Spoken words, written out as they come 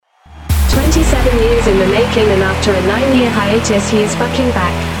7 years in the making, and after a 9-year hiatus he is fucking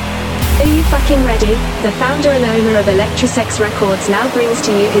back. Are you fucking ready? The founder and owner of Electrosex Records now brings to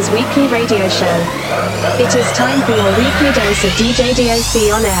you his weekly radio show. It is time for your weekly dose of DJ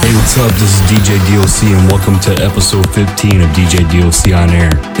DOC on air. Hey, what's up? This is DJ DOC and welcome to episode 15 of DJ DOC on air.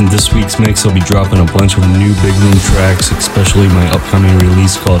 In this week's mix, I'll be dropping a bunch of new big room tracks, especially my upcoming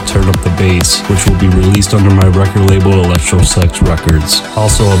release called Turn Up the Bass, which will be released under my record label Electrosex Records.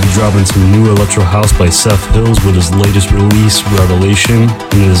 Also, I'll be dropping some new electro house by Seth Hills with his latest release, Revelation,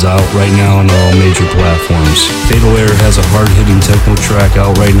 and it is out right now on all major platforms. Fatal Error has a hard-hitting techno track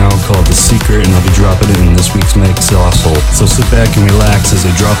out right now called The Secret, and I'll be dropping it in this week's mix also. So sit back and relax as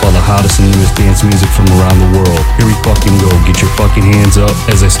I drop all the hottest and newest dance music from around the world. Here we fucking go. Get your fucking hands up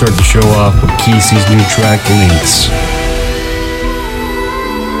as I start the show off with Kesey's new track, Links.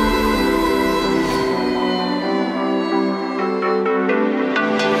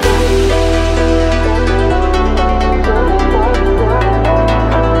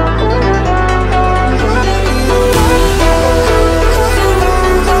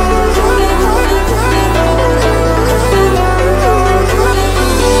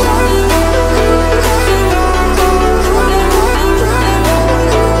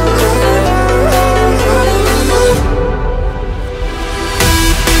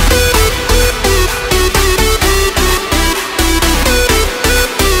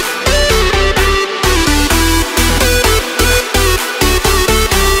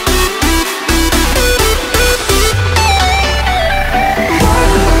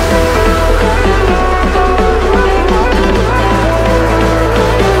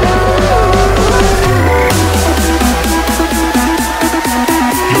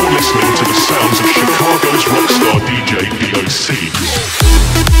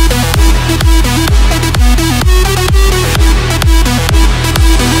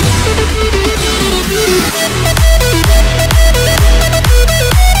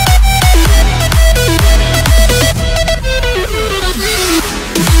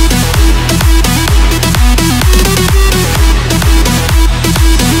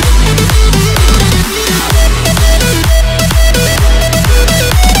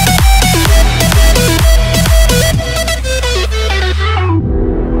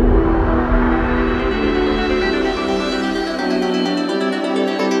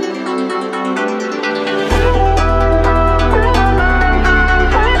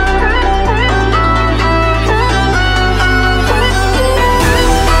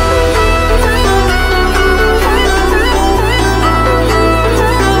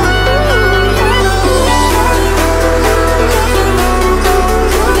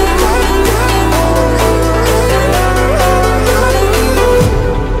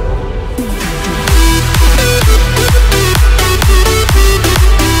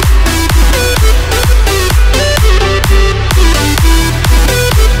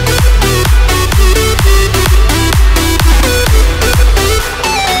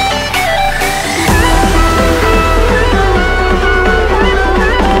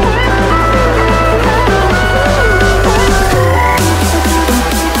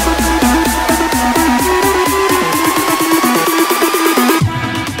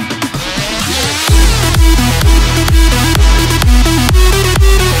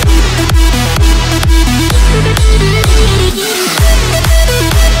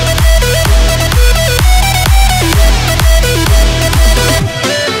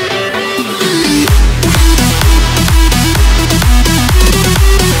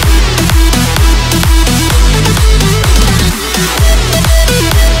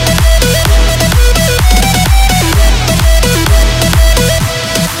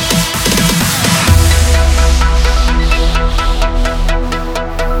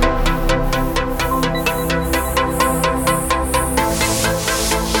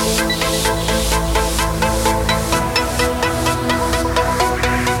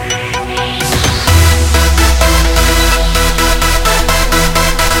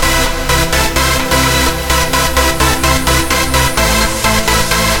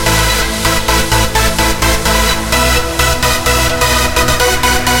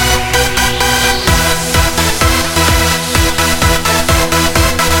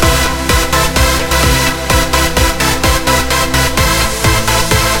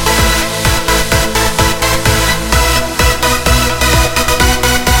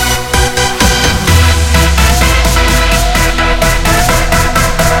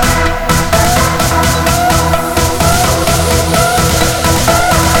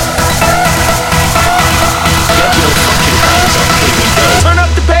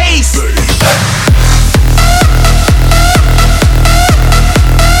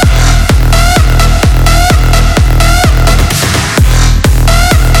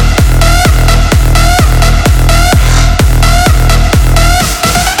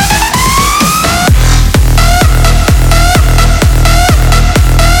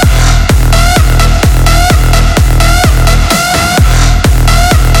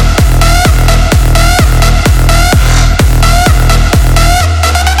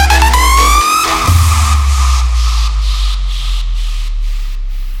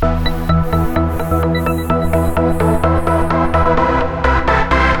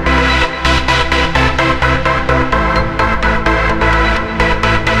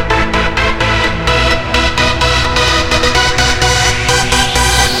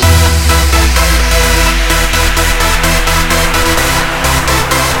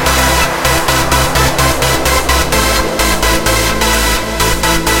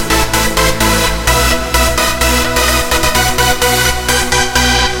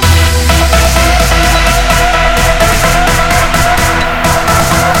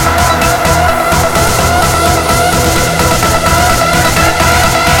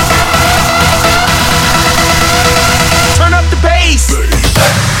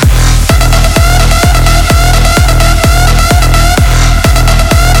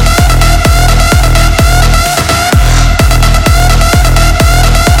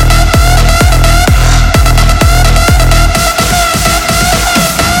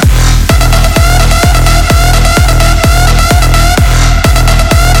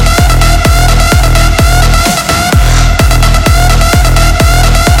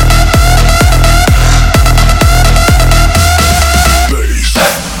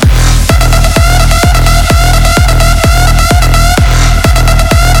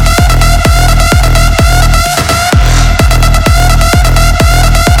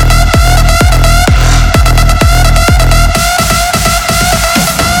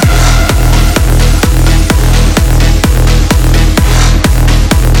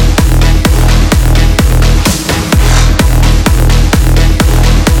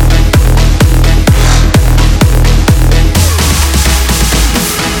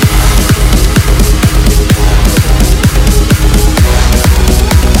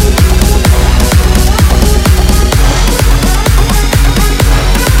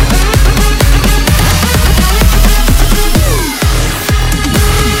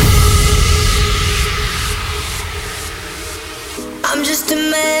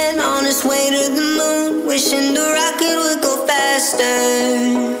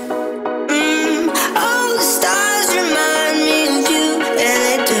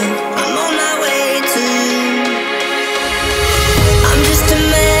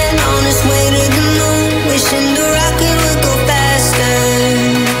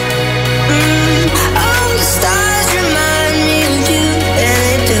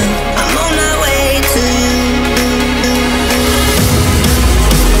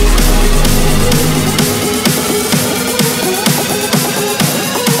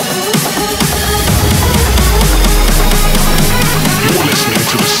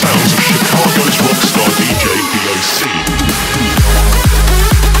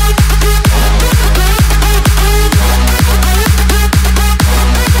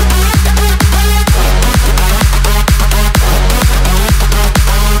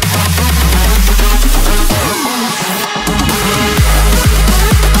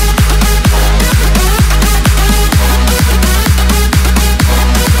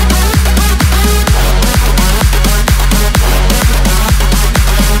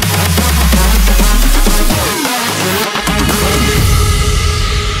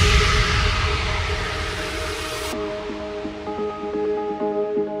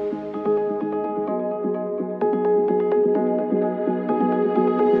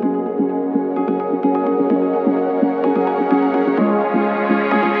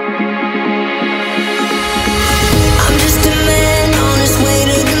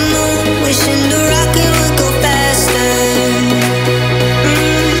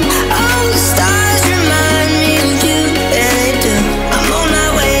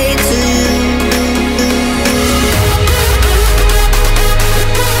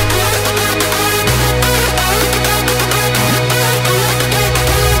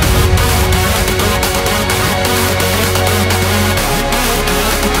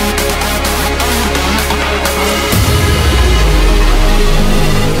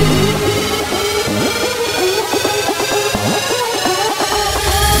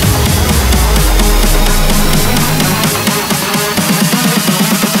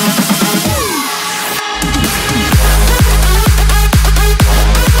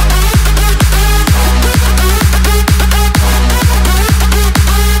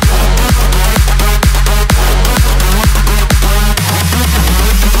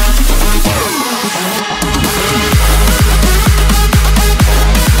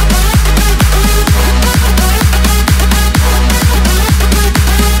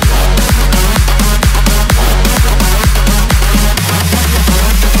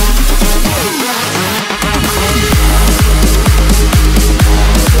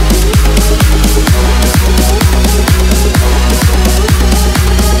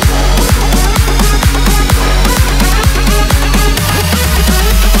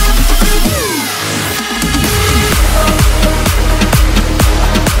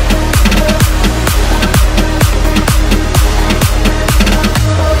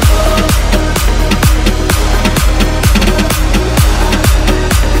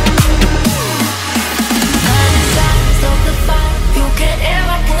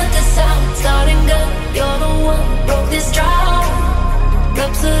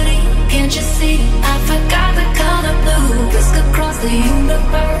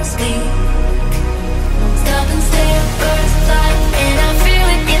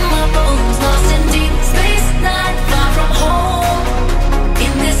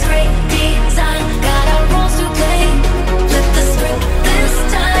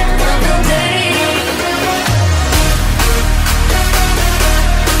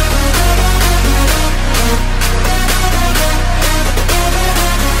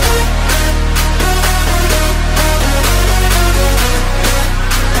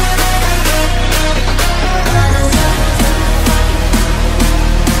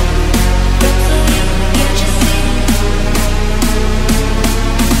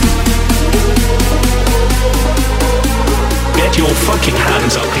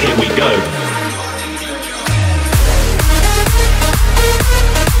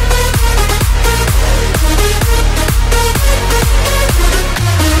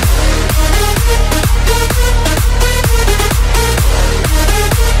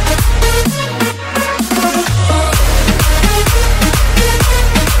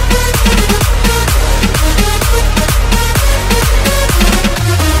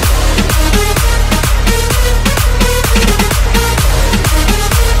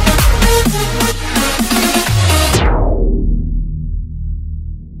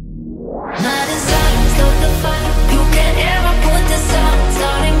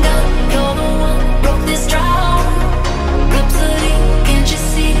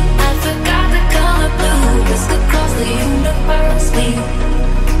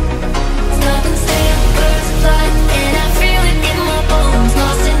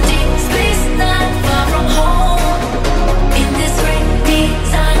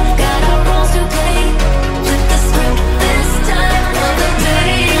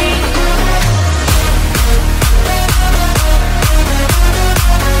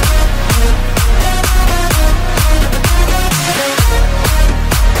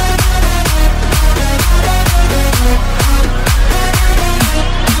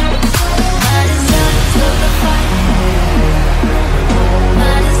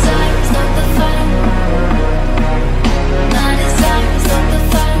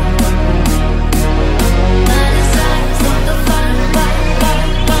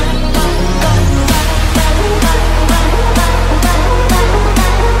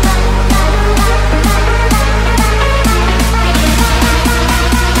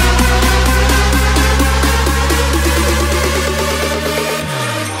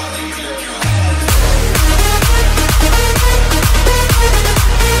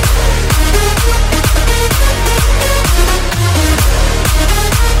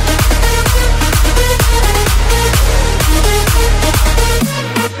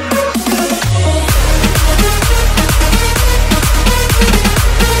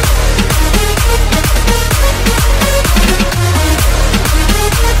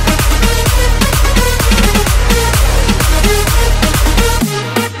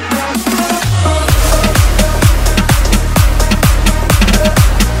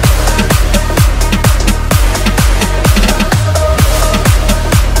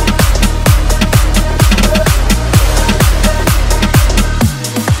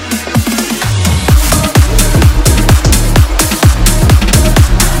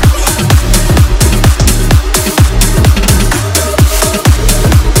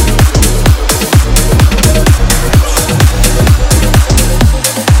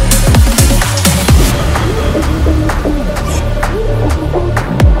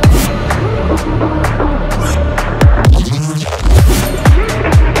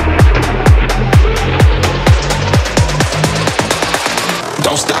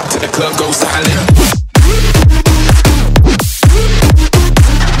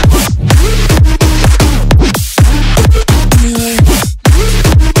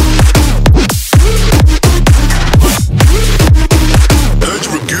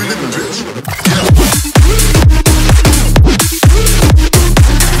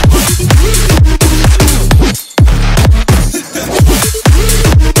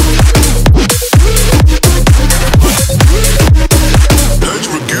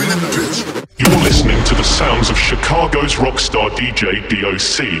 DJ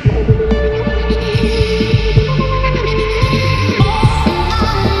DOC.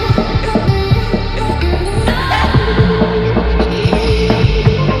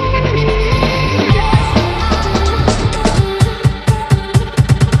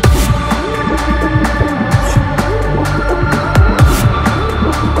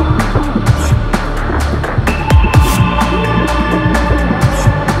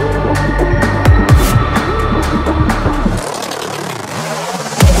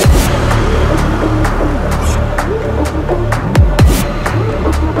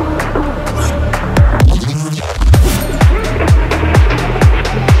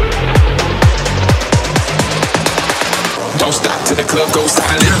 club go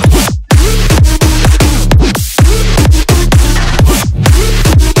silent.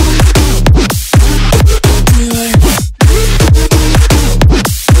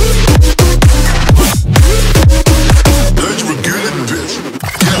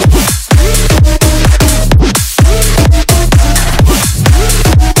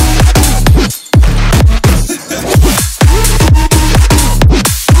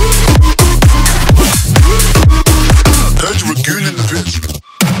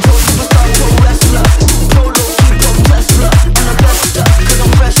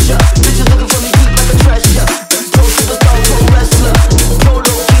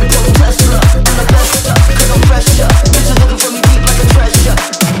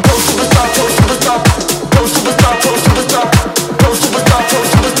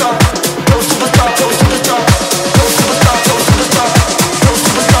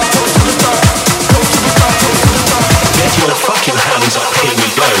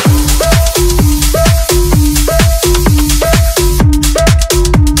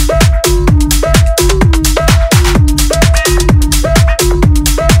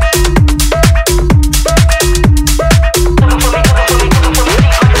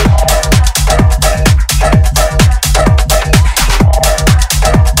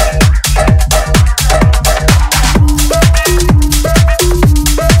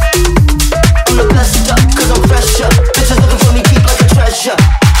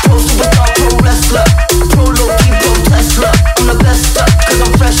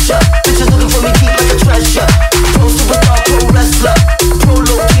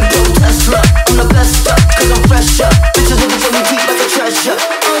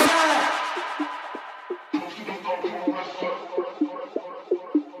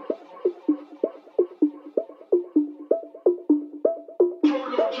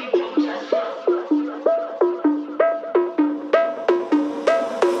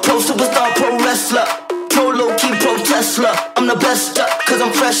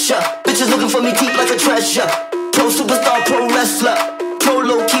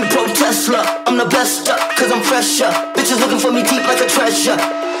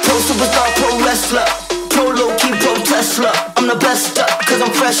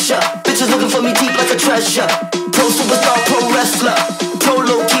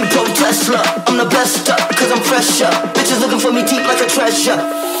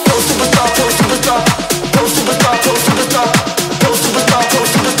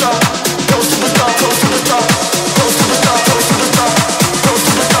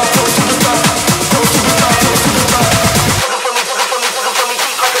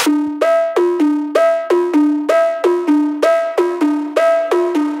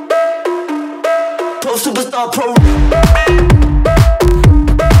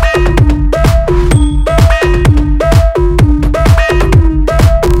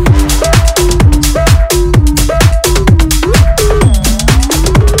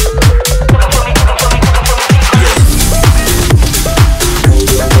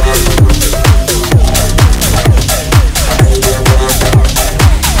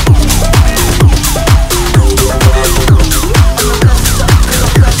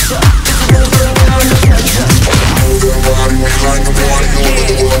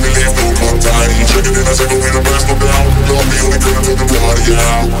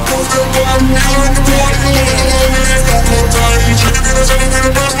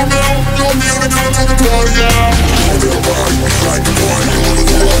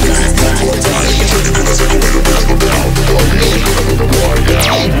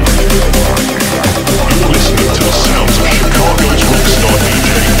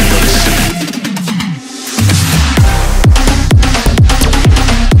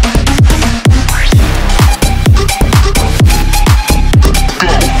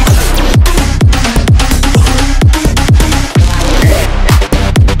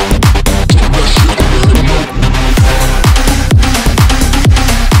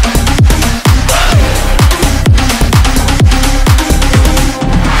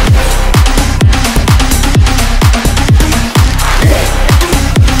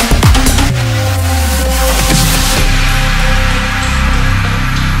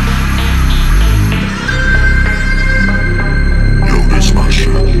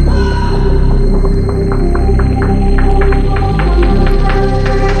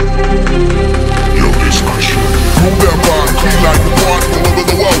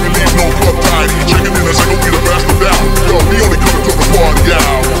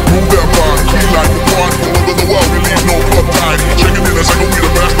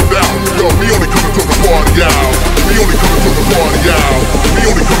 We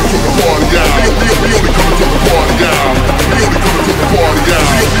only coming to the party, y'all. We only coming to the party.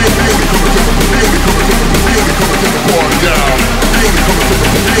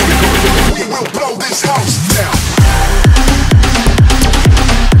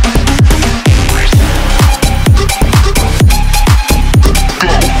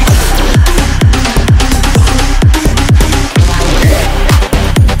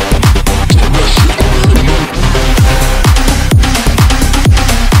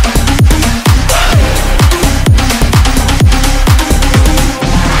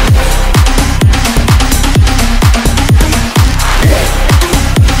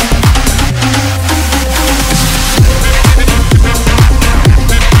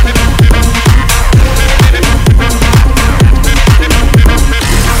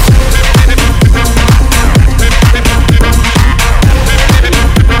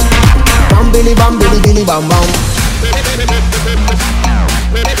 Billy bam, Billy Billy bam bam.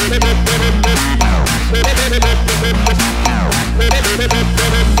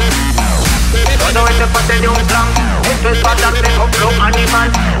 Todo esto es parte de un plan, esto es para darle con flow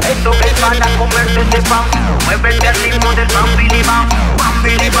animal, esto es para comerse ese pan, muévete al ritmo del bam Billy bam, bam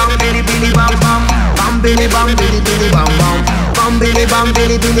Billy bam Billy Billy bam bam, Bam Billy bam, Billy Billy bam bam. Bam Billy bam,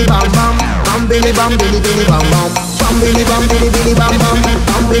 Billy Billy bam bam. Bam Billy bam, Billy Billy bam bam. Bam Billy bam, Billy Billy bam bam.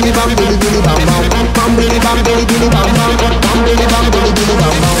 Bam Billy bam, Billy Billy bam bam. Bam Billy bam, Billy Billy bam bam. Bam Billy bam, Billy Billy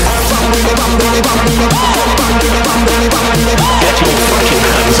bam bam. Bam Billy bam, Billy bam Billy. Bam Billy bam, Billy bam Billy. Get your fucking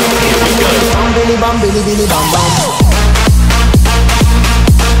hands up, here we go. Bam Billy bam, Billy Billy bam bam.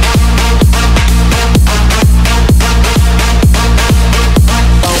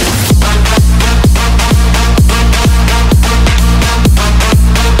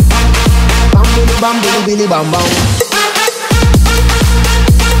 Bam Billy Billy bam bam.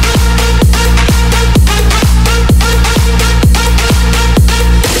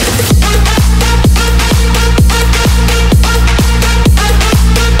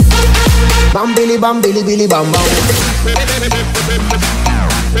 Bam Billy bam Billy Billy bam bam.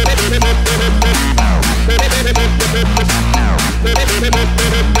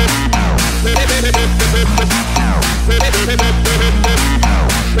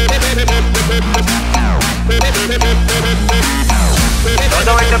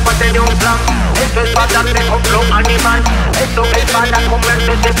 todo esto es parte de un plan, esto es para darle con flow animal, esto es para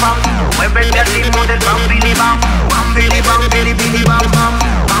comerse ese pan, muévete al ritmo del bam Billy bam, bam Billy bam Billy Billy bam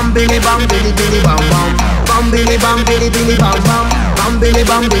bam, Bam Billy bam Billy Billy bam bam. Bam Billy bam Billy Billy bam bam. Bam Billy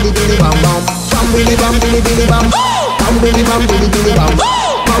bam Billy Billy bam bam. Bam Billy bam Billy Billy bam. Bam Billy bam Billy Billy bam.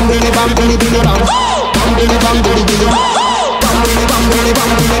 Bam Billy bam Billy Billy bam. Bam Billy bam Billy Billy bam. Bam Billy bam Billy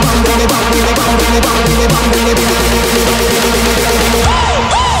bam Billy bam Billy bam Billy bam Billy bam Billy bam Billy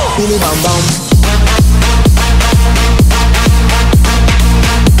Billy bam bam.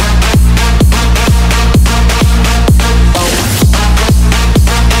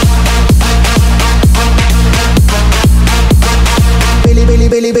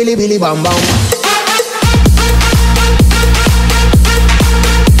 Billy Billy Billy bam bam.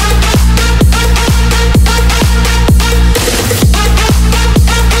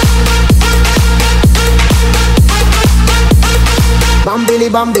 Bam Billy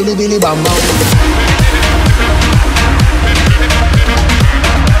bam Billy Billy bam bam.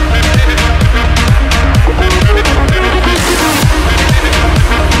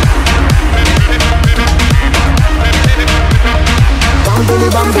 Billy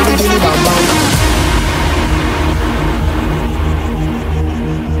bam, Billy Billy bam bam.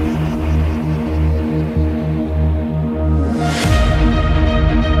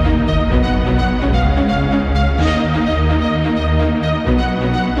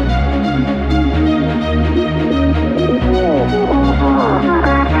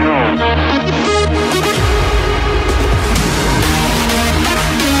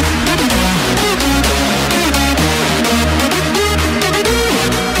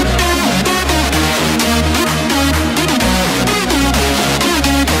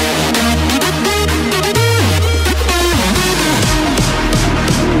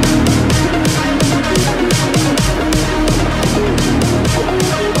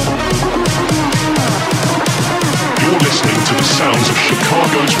 Sounds of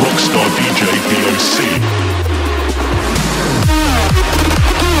Chicago's rockstar DJ DOC.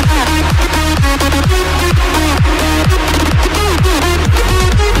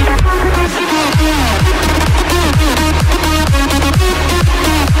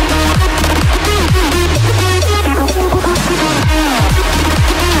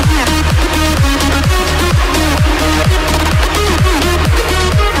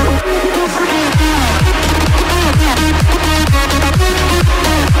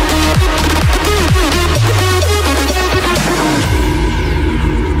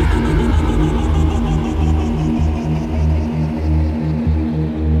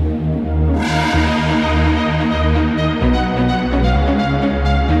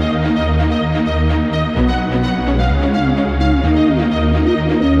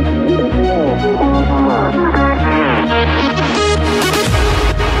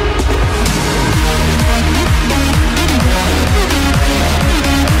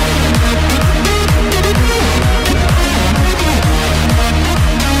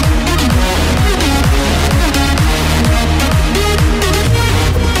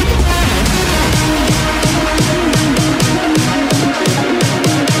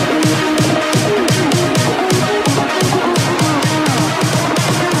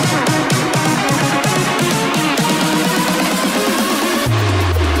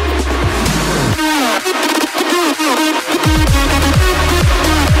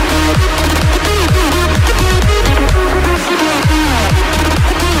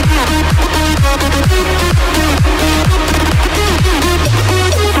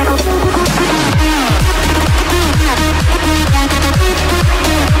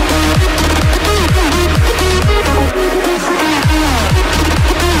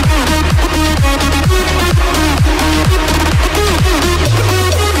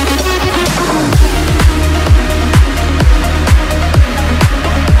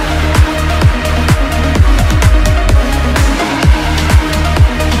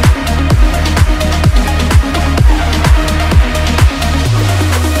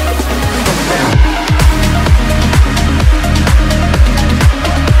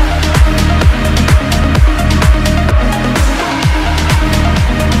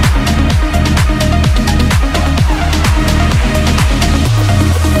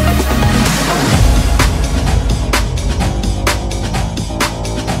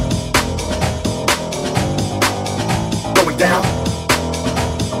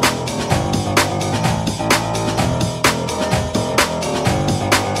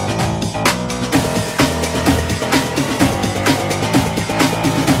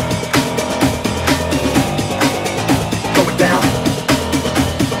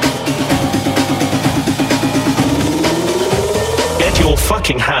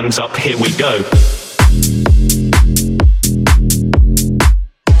 fucking hands up, here we go.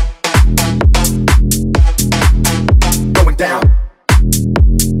 Going down.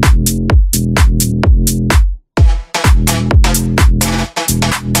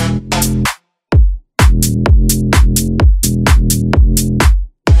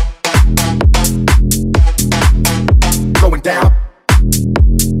 Going down.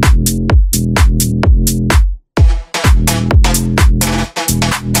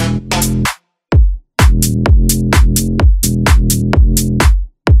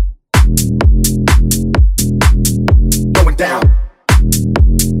 Going down.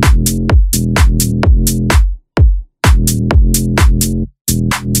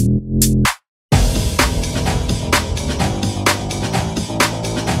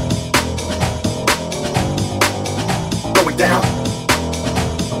 Going down.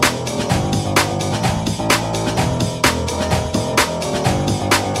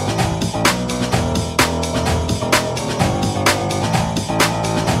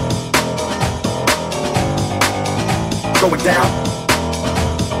 Going down.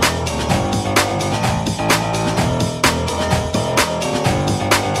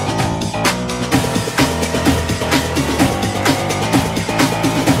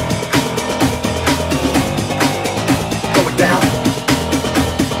 Going down.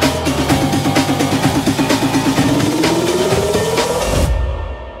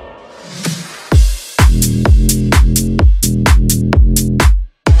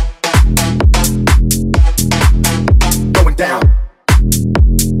 Going down.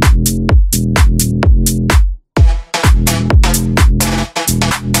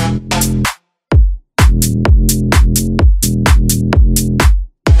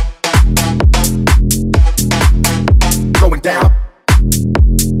 Going down.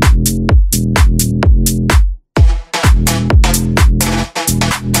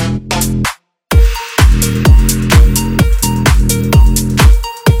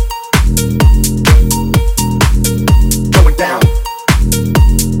 Going down.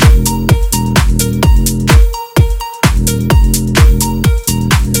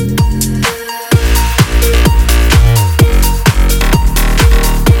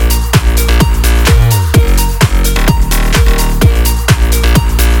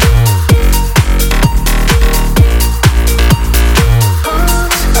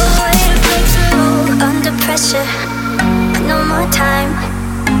 Under pressure, no more time.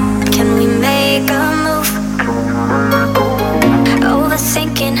 Can we make a move?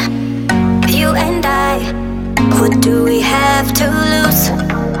 Overthinking, you and I. What do we have to lose?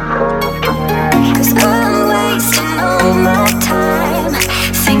 'Cause I'm wasting all my time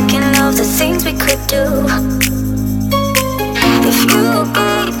thinking of the things we could do. If you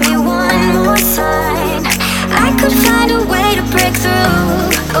gave me one more sign, I could find a way to break through.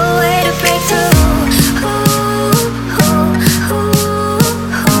 A way to break through.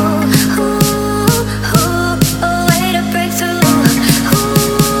 A way to break through.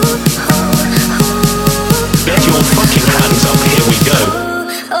 Get your fucking hands up, here we go.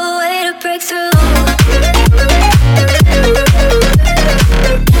 A way to break through.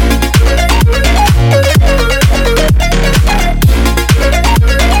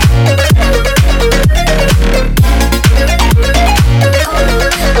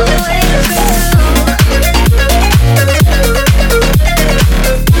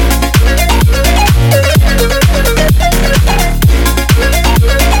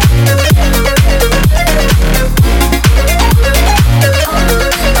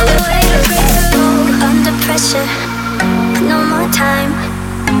 Under pressure, no more time.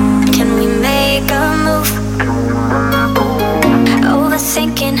 Can we make a move?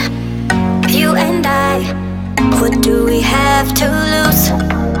 Overthinking, you and I. What do we have to lose?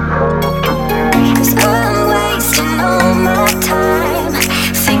 'Cause I'm wasting all my time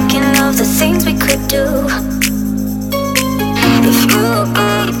thinking of the things we could do. If you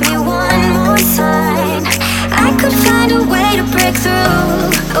gave me one more sign, I could find a way to break through.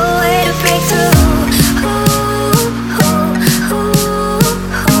 A way to break through.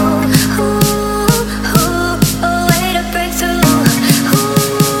 A way to break through.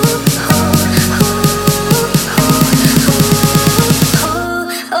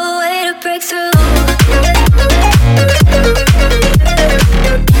 A way to break through.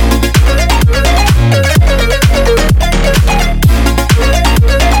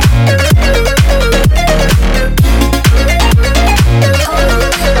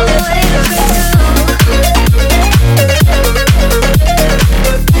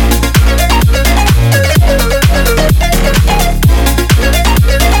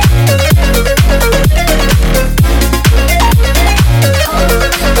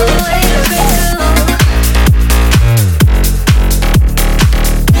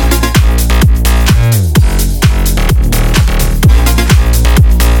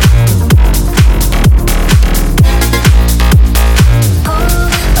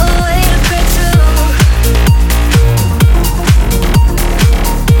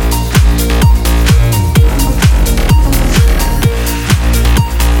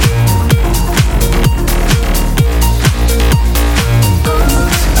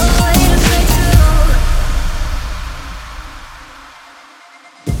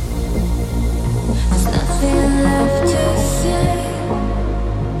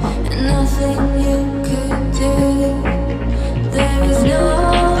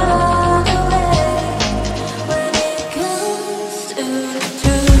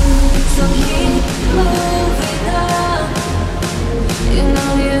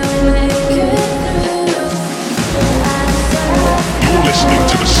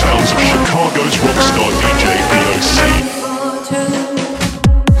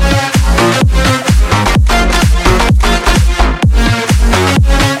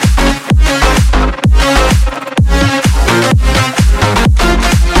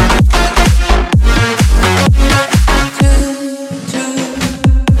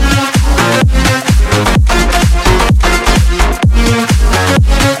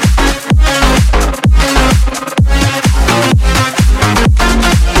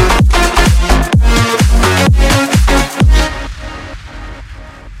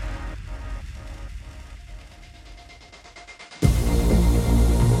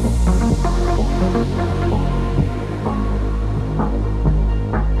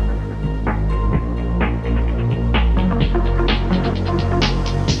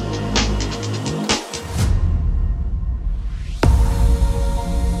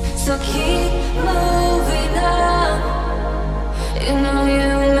 So keep moving on. You know you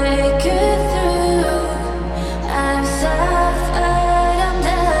make it through. I'm suffered, I'm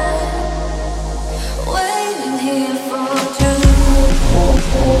done waiting here for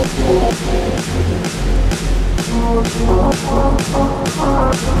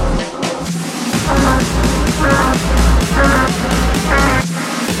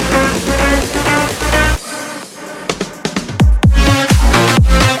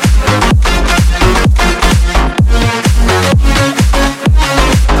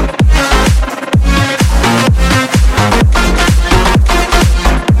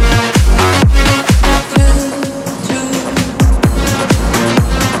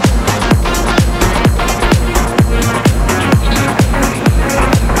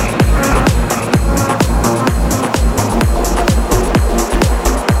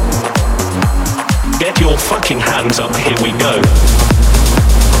hands up, here we go.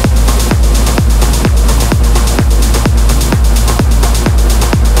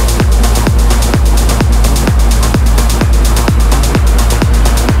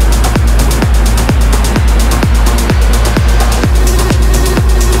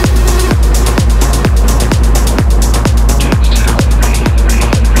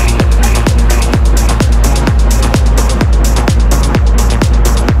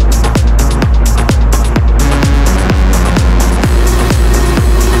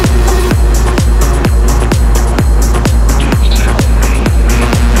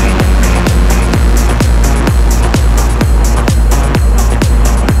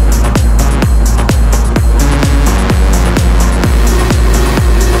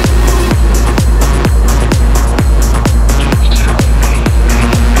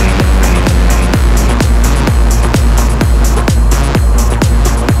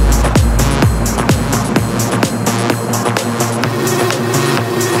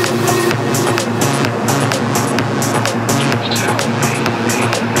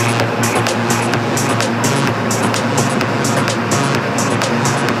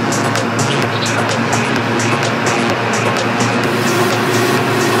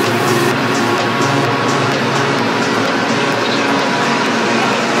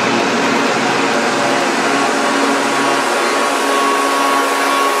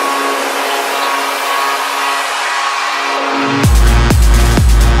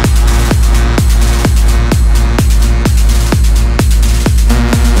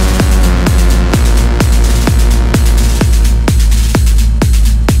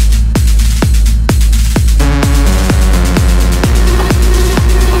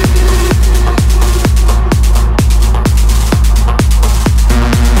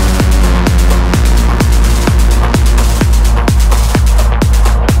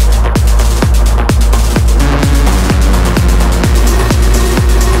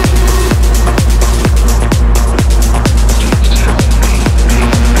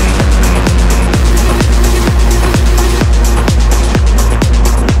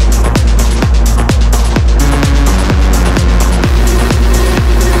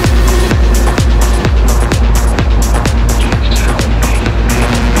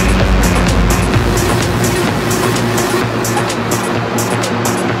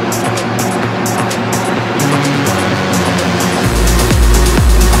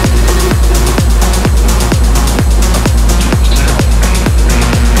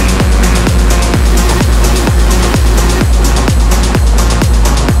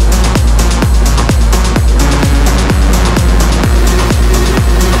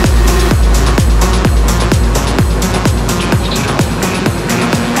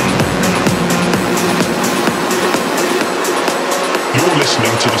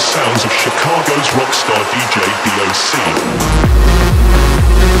 listening to the sounds of Chicago's rockstar DJ DOC.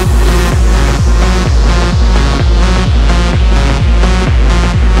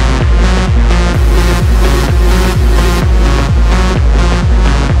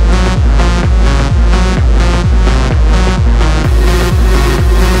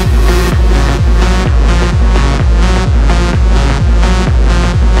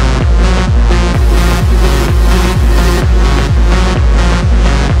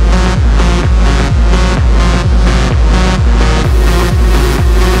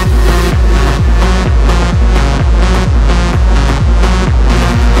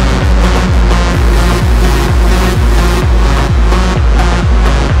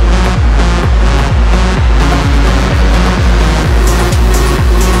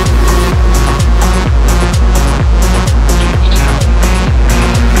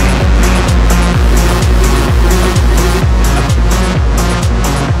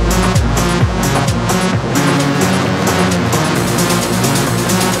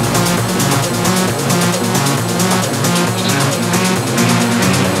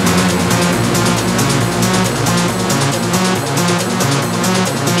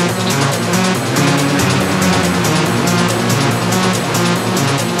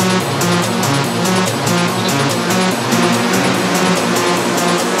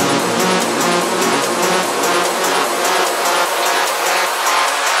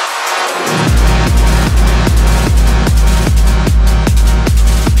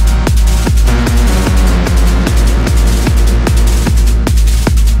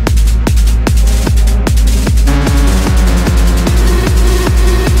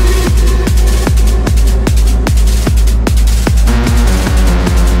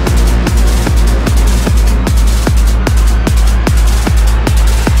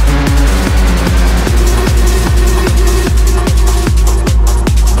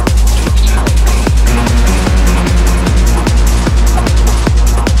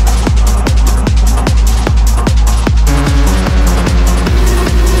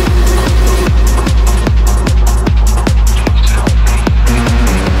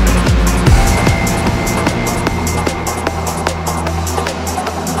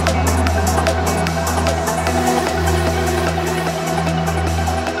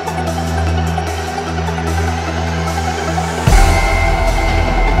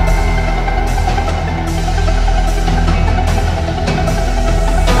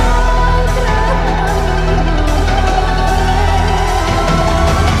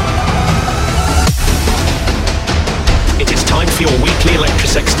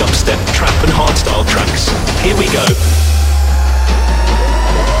 dubstep, trap and hardstyle tracks. Here we go.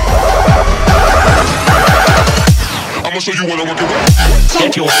 I'ma show you what I want to.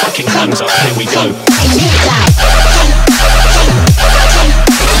 Get your fucking hands up, here we go.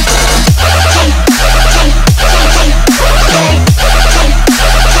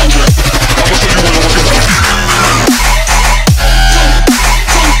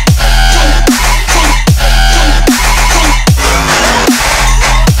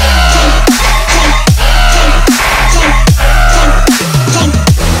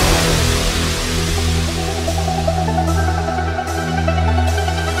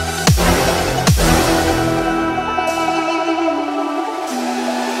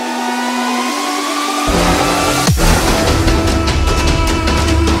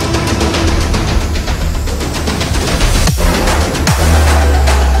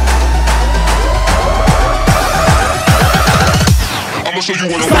 I'ma show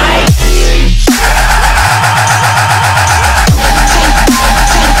you what I want.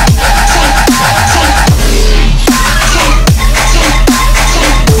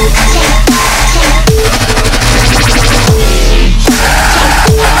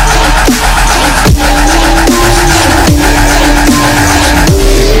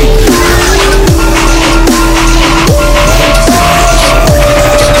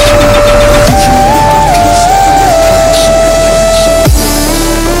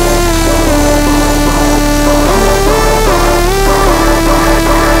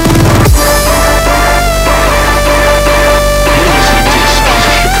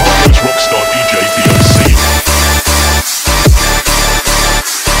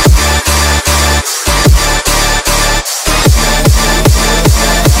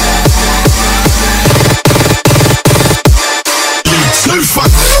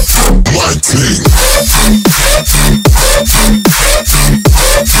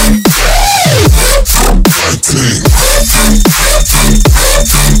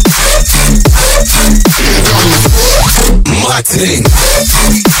 My thing.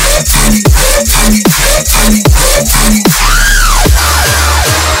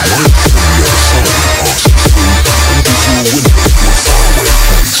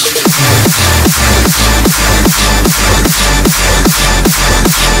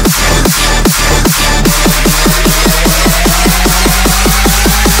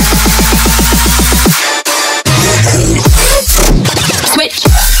 Switch.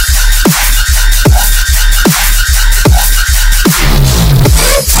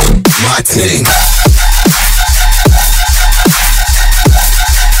 My thing.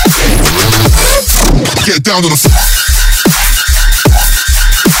 Get down to the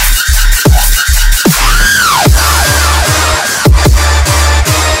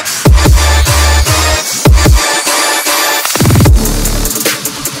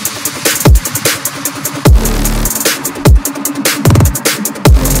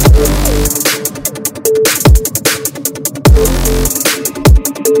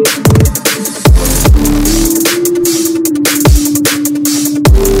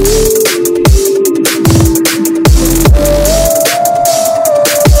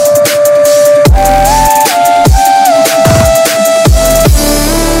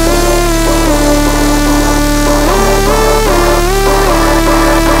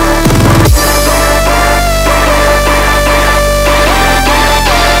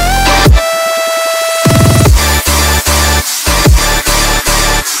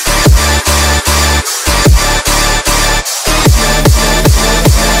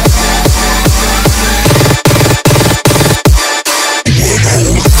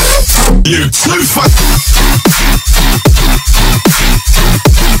you too fucking.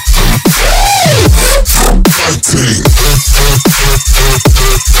 My thing.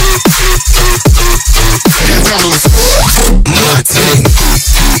 Get down to the my thing.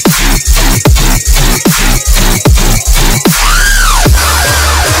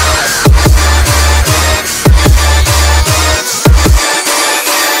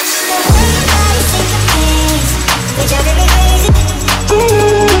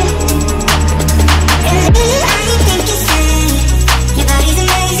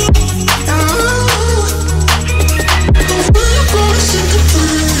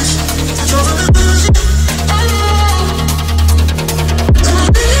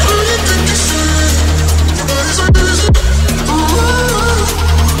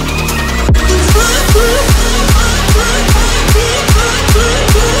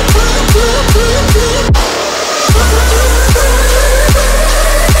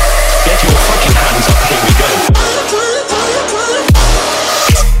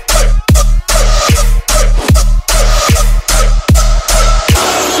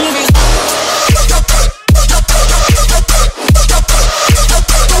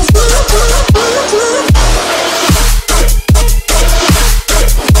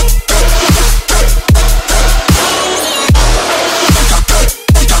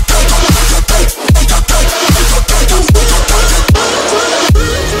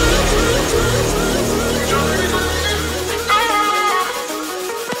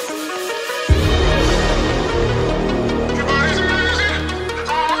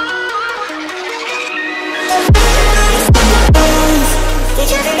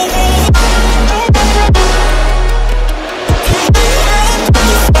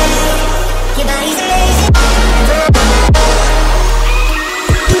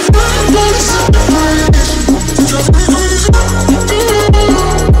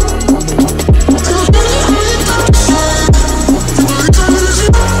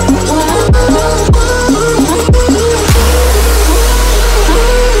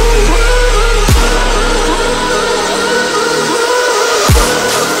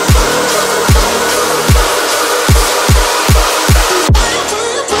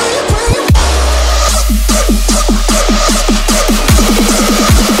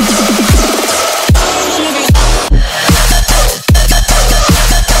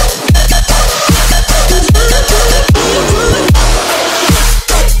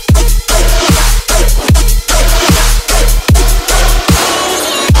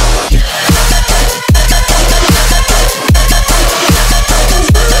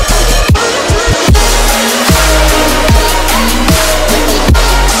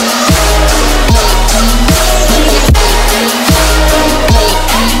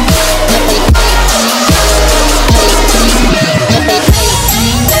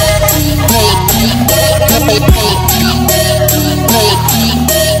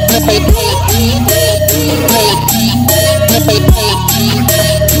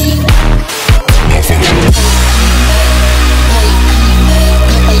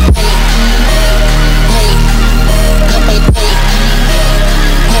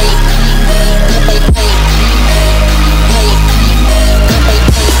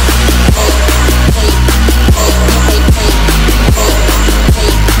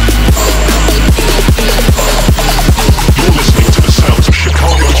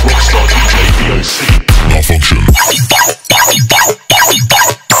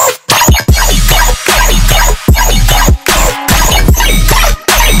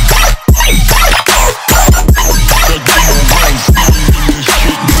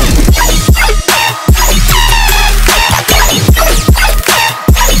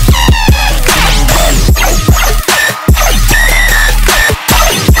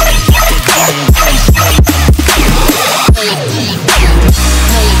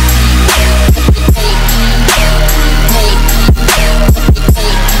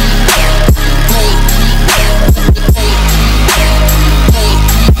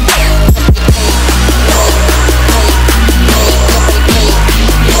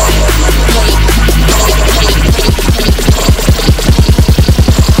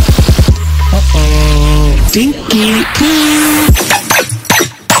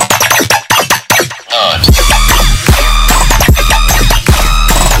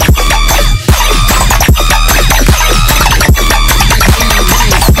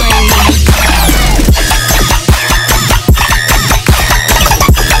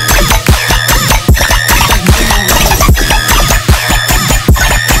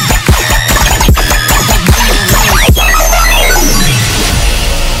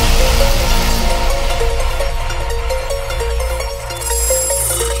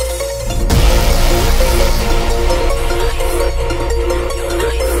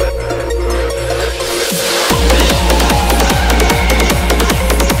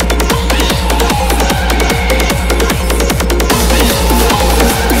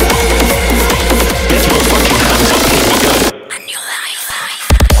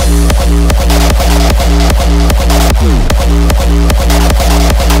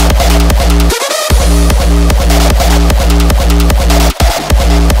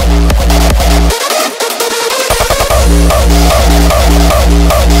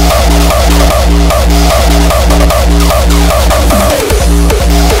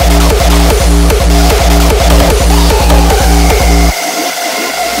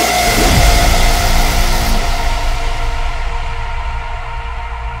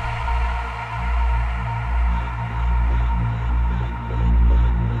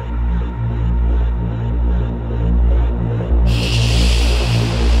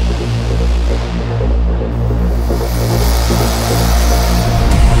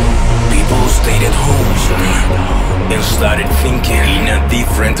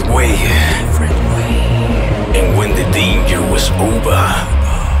 Uber,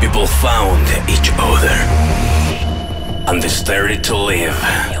 people found each other and they started to live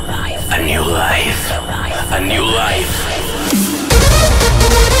a new life, a new life.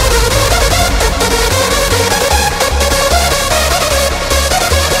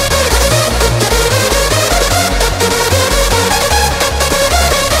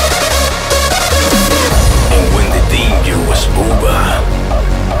 And when the danger was over,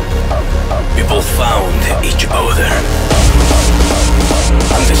 people found each other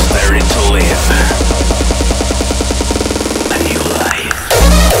and they started to live a new life.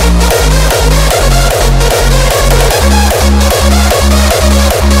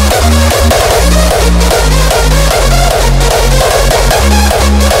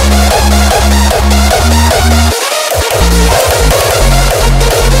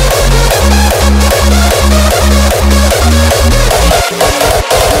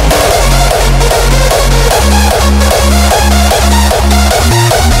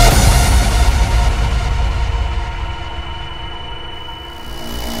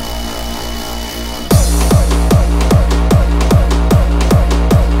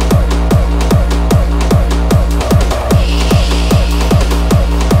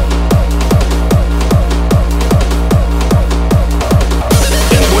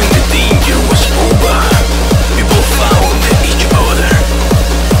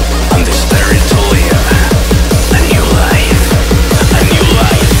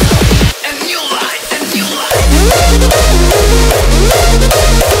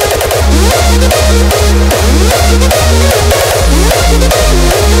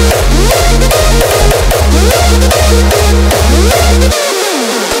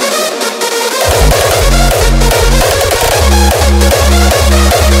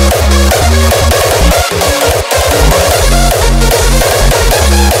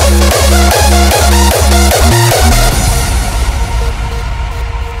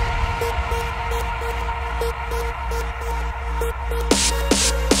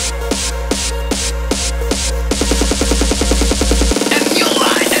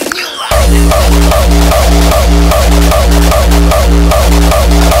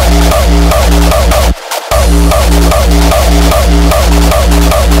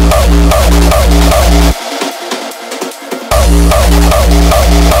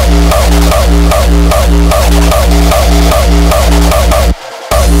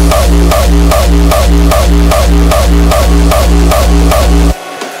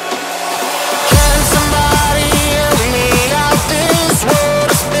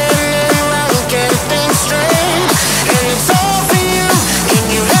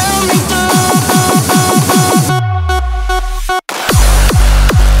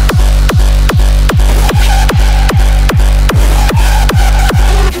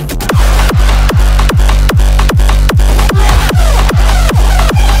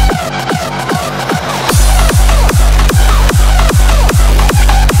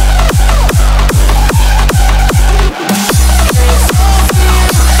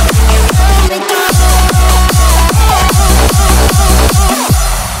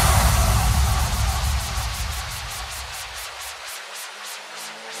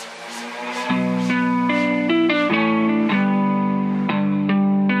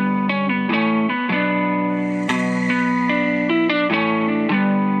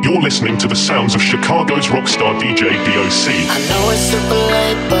 You're listening to the sounds of Chicago's rockstar DJ DOC. I know it's super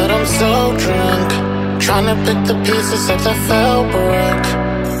late, but I'm so drunk. Trying to pick the pieces of the fabric.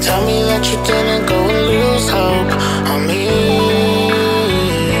 Tell me that you didn't go and lose hope on me.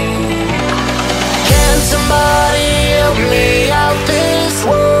 Can somebody help me out? This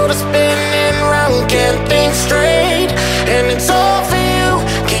world is spinning round, can't think straight, and it's all for you.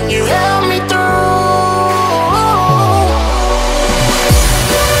 Can you help me through?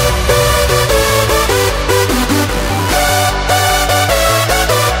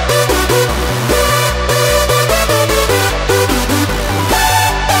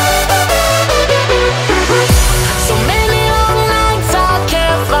 So many long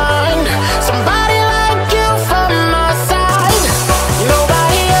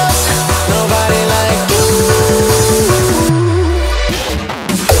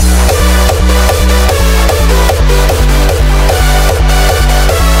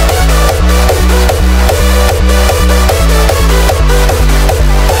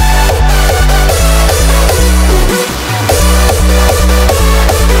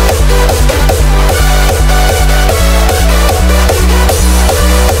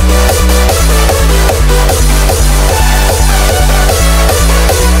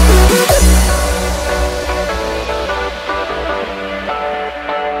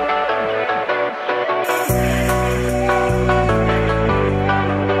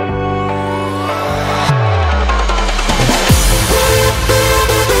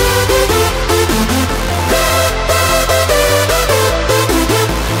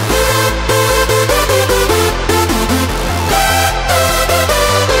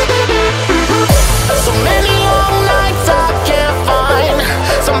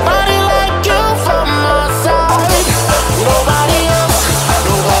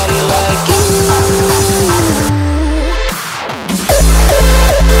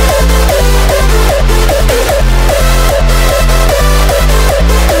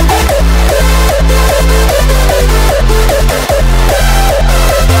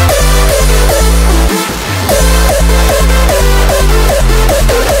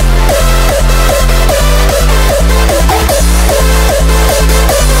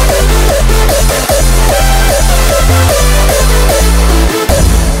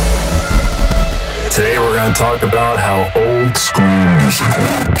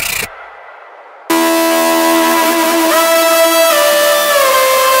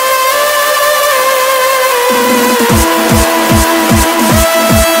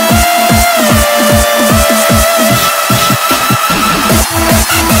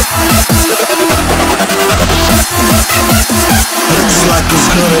It's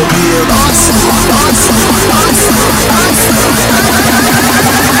gonna be an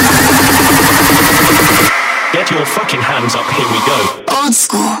Get your fucking hands up, here we go. old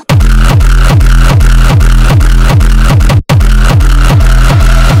school.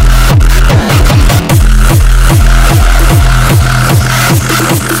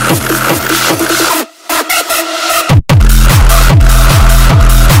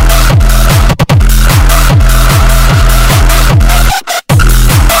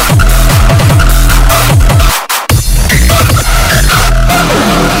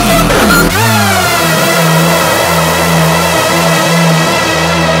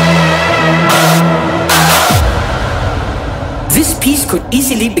 Could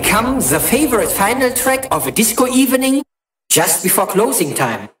easily become the favorite final track of a disco evening just before closing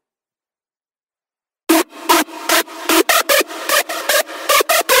time.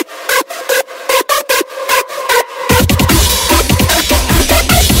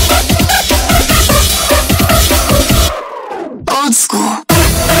 Old school.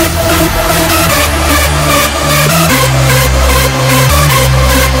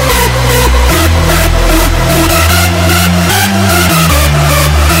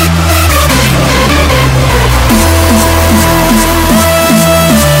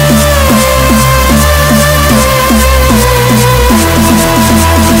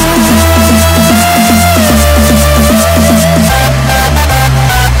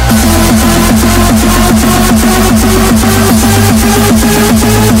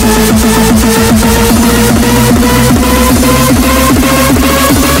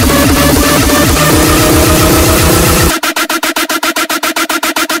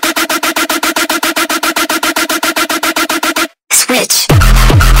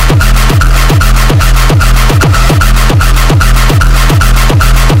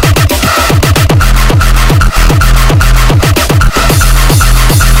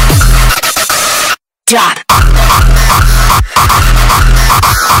 Drop.